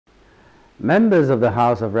Members of the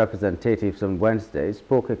House of Representatives on Wednesday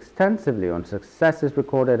spoke extensively on successes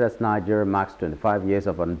recorded as Nigeria marks 25 years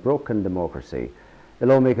of unbroken democracy. The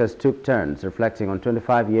lawmakers took turns reflecting on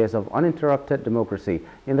 25 years of uninterrupted democracy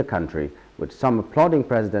in the country, with some applauding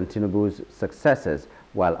President Tinubu's successes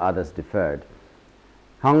while others deferred.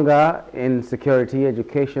 Hunger, insecurity,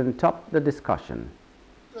 education topped the discussion.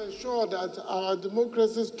 To ensure that our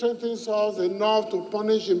democracy strengthens us enough to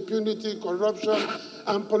punish impunity, corruption,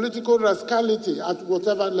 and political rascality at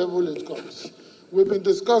whatever level it comes. We've been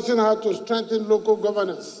discussing how to strengthen local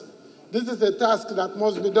governance. This is a task that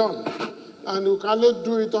must be done, and we cannot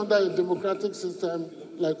do it under a democratic system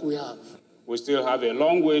like we have. We still have a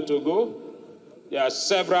long way to go. There are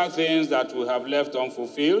several things that we have left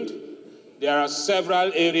unfulfilled. There are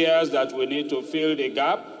several areas that we need to fill the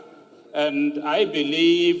gap. And I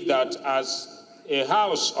believe that as a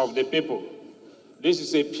house of the people, this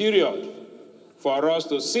is a period for us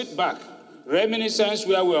to sit back, reminiscence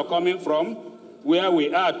where we are coming from, where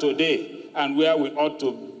we are today, and where we ought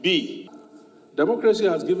to be. Democracy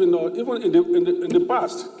has given us, even in the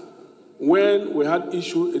past, when we had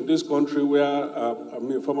issue in this country where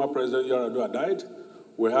former President Yar'Adua died,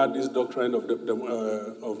 we had this doctrine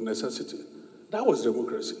of necessity. That was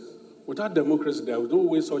democracy. Without democracy, there was no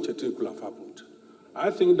way such a thing could have happened. I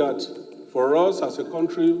think that for us as a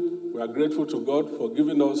country, we are grateful to God for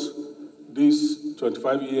giving us these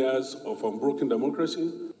 25 years of unbroken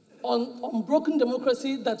democracy. On unbroken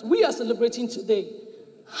democracy that we are celebrating today,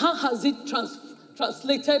 how has it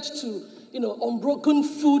translated to unbroken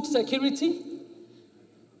food security?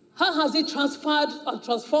 How has it transferred and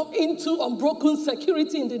transformed into unbroken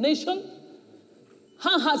security in the nation?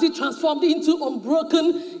 How has it transformed into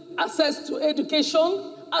unbroken access to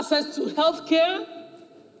education, access to health care?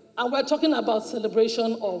 And we're talking about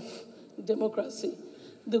celebration of democracy.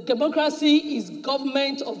 The democracy is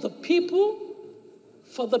government of the people,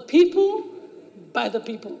 for the people, by the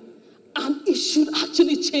people. And it should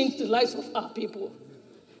actually change the lives of our people.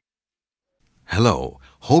 Hello,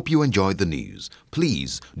 hope you enjoyed the news.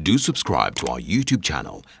 Please do subscribe to our YouTube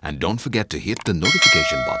channel and don't forget to hit the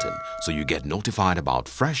notification button so you get notified about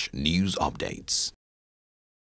fresh news updates.